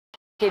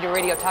syndicated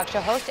radio talk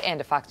show host and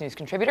a Fox News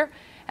contributor,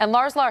 and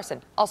Lars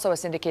Larson, also a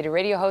syndicated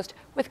radio host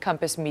with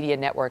Compass Media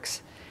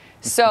Networks.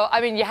 So, I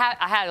mean, you got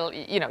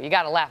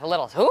to laugh a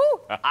little. Who?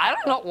 I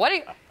don't know.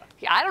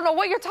 I don't know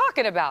what you're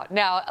talking about.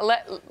 Now,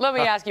 let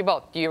me ask you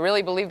both. Do you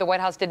really believe the White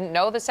House didn't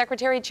know that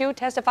Secretary Chu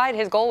testified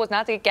his goal was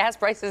not to get gas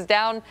prices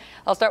down?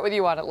 I'll start with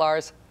you on it,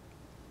 Lars.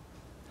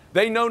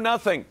 They know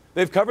nothing.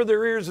 They've covered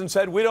their ears and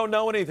said, we don't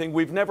know anything.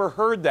 We've never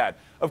heard that.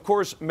 Of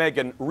course,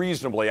 Megyn,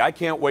 reasonably, I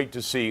can't wait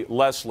to see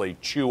Leslie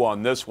chew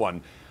on this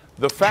one.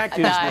 The fact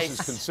is, Nice. This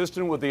is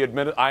consistent with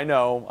the I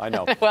know.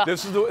 Well,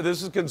 this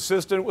is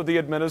consistent with the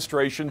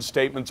administration's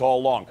statements all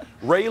along.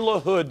 Ray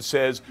LaHood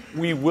says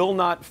we will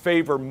not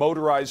favor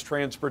motorized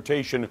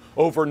transportation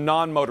over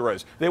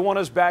non-motorized. They want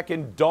us back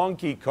in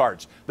donkey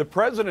carts. The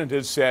president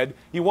has said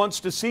he wants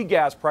to see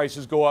gas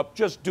prices go up,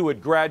 just do it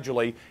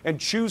gradually.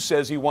 And Chu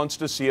says he wants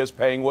to see us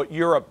paying what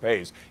Europe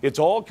pays. It's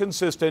all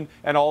consistent,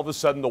 and all of a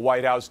sudden the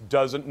White House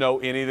doesn't know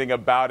anything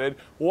about it.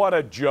 What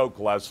a joke,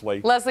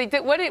 Leslie. Leslie,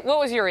 what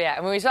was your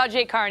reaction when we saw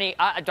Jay Carney?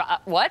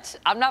 What?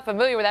 I'm not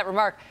familiar with that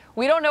remark.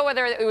 We don't know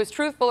whether it was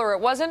truthful or it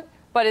wasn't,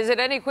 but is it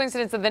any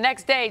coincidence that the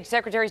next day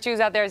Secretary Chu's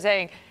out there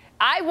saying,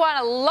 I want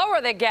to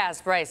lower the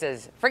gas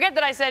prices? Forget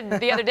that I said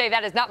the other day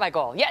that is not my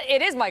goal. Yeah,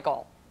 it is my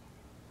goal.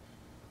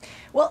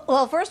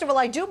 Well, first of all,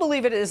 I do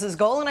believe it is his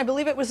goal, and I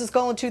believe it was his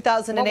goal in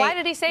 2008. Well, why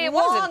did he say it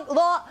wasn't?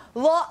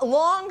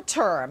 Long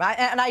term.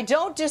 And I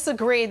don't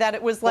disagree that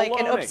it was like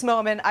an oops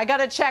moment. I got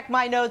to check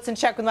my notes and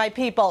check with my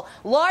people.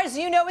 Lars,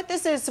 you know what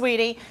this is,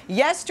 sweetie.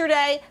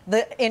 Yesterday,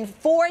 in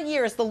 4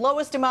 years, the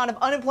lowest amount of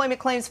unemployment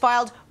claims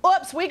filed.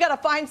 Oops, we got to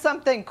find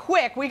something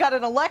quick. We got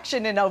an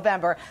election in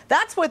November.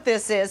 That's what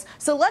this is.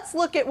 So let's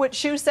look at what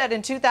Chu said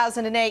in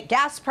 2008.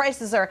 Gas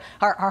prices are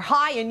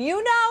high. And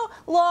you know,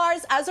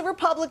 Lars, as a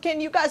Republican,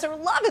 you guys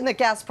are loving that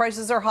gas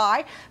prices are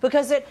high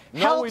because it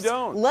helps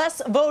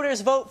less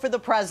voters vote for the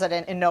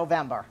president in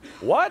November.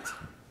 What?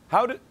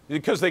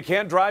 Because they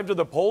can't drive to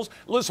the polls?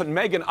 Listen,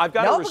 Megyn, I've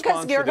got to respond to this.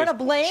 No, because you're going to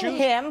blame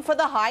him for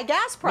the high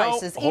gas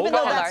prices, even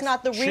though that's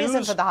not the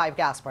reason for the high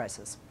gas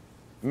prices.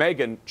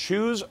 Megyn,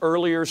 Chu's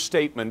earlier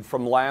statement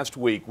from last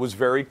week was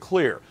very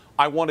clear.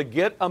 I want to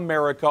get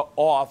America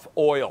off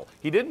oil.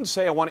 He didn't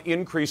say I want to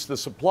increase the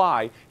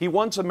supply. He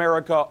wants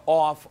America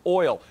off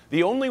oil.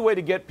 The only way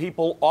to get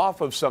people off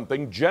of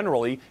something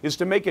generally is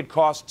to make it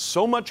cost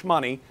so much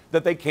money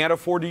that they can't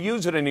afford to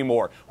use it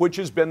anymore, which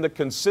has been the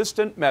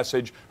consistent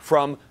message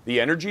from the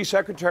Energy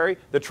Secretary,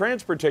 the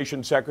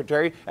Transportation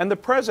Secretary, and the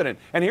President.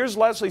 And here's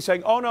Leslie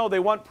saying, oh, no, they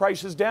want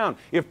prices down.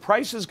 If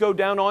prices go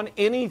down on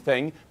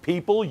anything,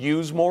 people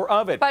use more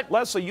of it. But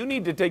Leslie, you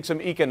need to take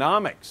some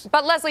economics.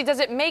 But Leslie, does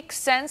it make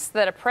sense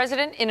that a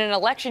president in an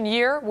election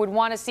year would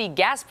want to see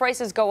gas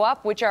prices go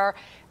up, which are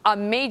a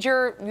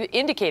major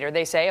indicator,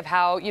 they say, of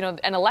how,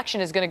 an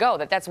election is going to go?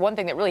 That's one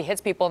thing that really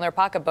hits people in their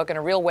pocketbook in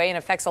a real way and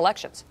affects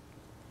elections.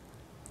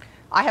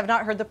 I have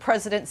not heard the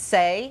president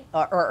say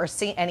or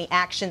see any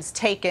actions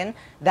taken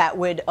that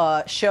would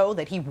show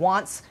that he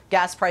wants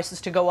gas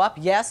prices to go up.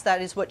 Yes,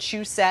 that is what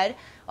Chu said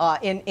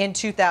in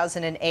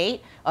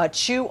 2008.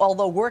 Chu,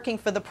 although working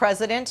for the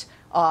president,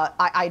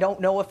 I don't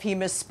know if he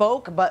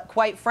misspoke, but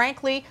quite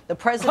frankly, the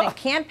president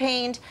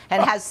campaigned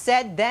and has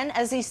said then,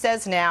 as he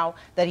says now,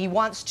 that he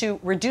wants to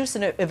reduce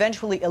and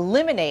eventually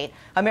eliminate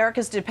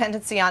America's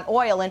dependency on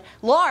oil. And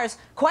Lars,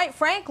 quite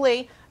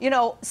frankly,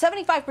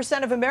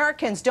 75% of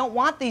Americans don't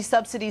want these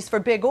subsidies for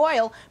big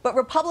oil, but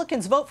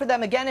Republicans vote for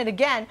them again and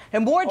again,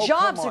 and more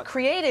jobs are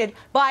created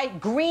by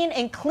green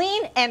and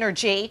clean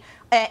energy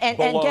and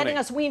getting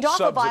us weaned off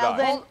of oil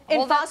than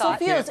in fossil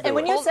fuels. And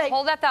when you say,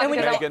 hold that thought,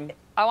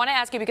 I want to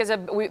ask you, because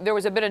there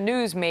was a bit of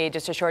news made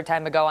just a short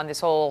time ago on this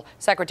whole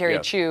Secretary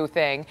Chu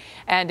thing,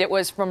 and it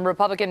was from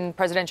Republican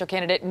presidential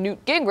candidate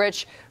Newt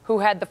Gingrich, who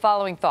had the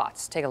following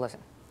thoughts. Take a listen.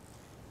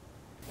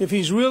 If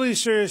he's really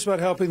serious about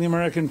helping the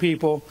American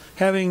people,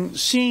 having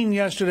seen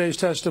yesterday's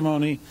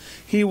testimony,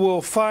 he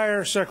will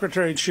fire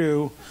Secretary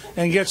Chu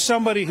and get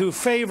somebody who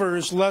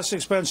favors less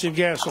expensive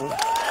gasoline.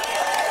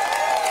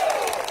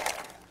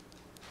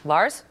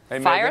 Lars, hey,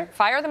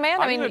 fire the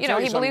man? I mean,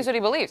 he believes what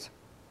he believes.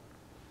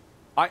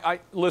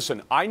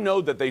 Listen, I know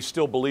that they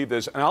still believe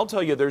this, and I'll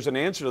tell you there's an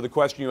answer to the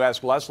question you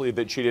asked Leslie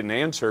that she didn't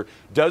answer.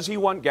 Does he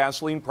want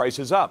gasoline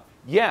prices up?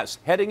 Yes,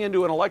 heading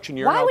into an election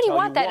year. Why would he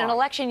want that in an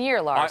election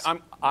year, Lars?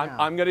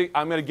 I'm going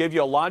to give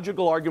you a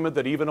logical argument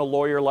that even a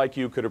lawyer like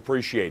you could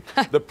appreciate.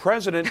 The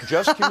president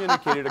just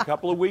communicated a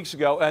couple of weeks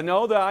ago, and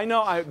I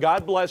know,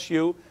 God bless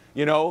you.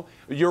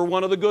 You're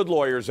one of the good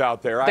lawyers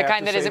out there. The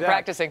kind that isn't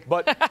practicing.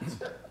 But,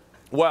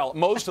 well,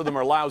 most of them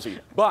are lousy.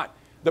 But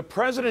the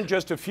president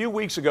just a few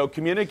weeks ago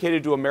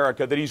communicated to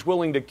America that he's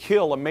willing to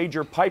kill a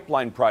major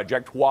pipeline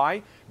project.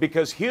 Why?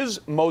 Because his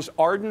most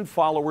ardent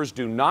followers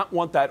do not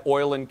want that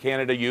oil in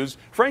Canada used.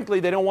 Frankly,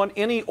 they don't want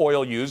any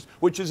oil used,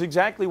 which is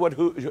exactly what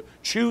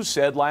Chu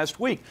said last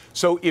week.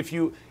 So if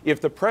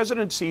the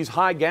president sees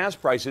high gas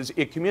prices,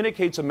 it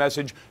communicates a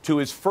message to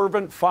his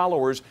fervent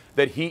followers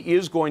that he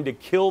is going to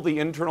kill the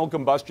internal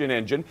combustion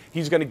engine.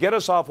 He's going to get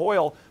us off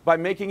oil by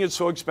making it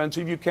so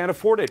expensive you can't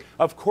afford it.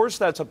 Of course,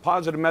 that's a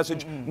positive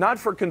message, not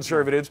for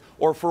conservatives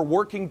or for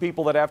working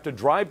people that have to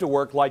drive to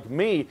work like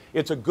me.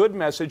 It's a good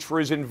message for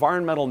his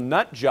environmental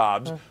nut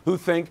jobs who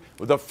think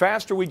the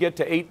faster we get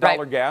to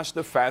 $8 gas,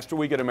 the faster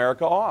we get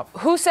America off.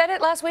 Who said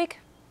it last week?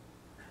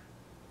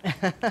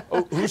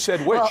 Oh, who said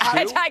which? Well,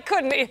 I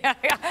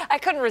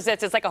couldn't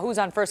resist. It's like a who's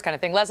on first kind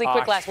of thing. Leslie,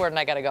 quick last word, and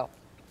I got to go.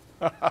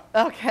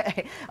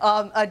 Okay.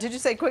 Did you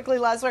say quickly,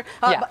 Leslie?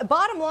 Yeah.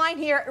 Bottom line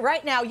here,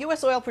 right now,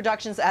 U.S. oil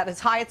production's at its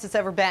highest it's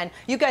ever been.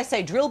 You guys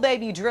say drill,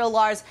 baby, drill,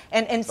 Lars,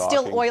 and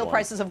still oil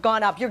prices have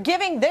gone up. You're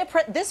giving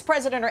this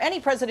president or any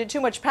president too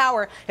much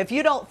power if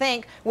you don't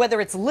think whether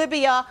it's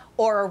Libya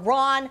or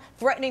Iran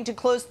threatening to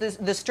close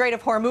the Strait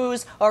of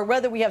Hormuz, or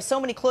whether we have so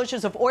many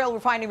closures of oil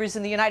refineries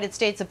in the United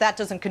States, if that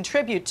doesn't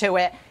contribute to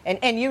it.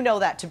 And you know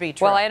that to be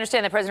true. Well, I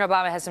understand that President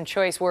Obama has some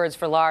choice words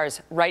for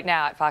Lars right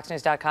now at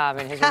FoxNews.com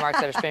in his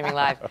remarks that are streaming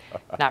live.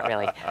 Not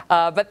really.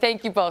 But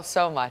thank you both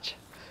so much.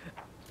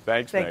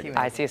 Thanks, Thank you.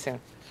 All right, see you soon.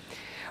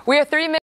 We are 3 minutes.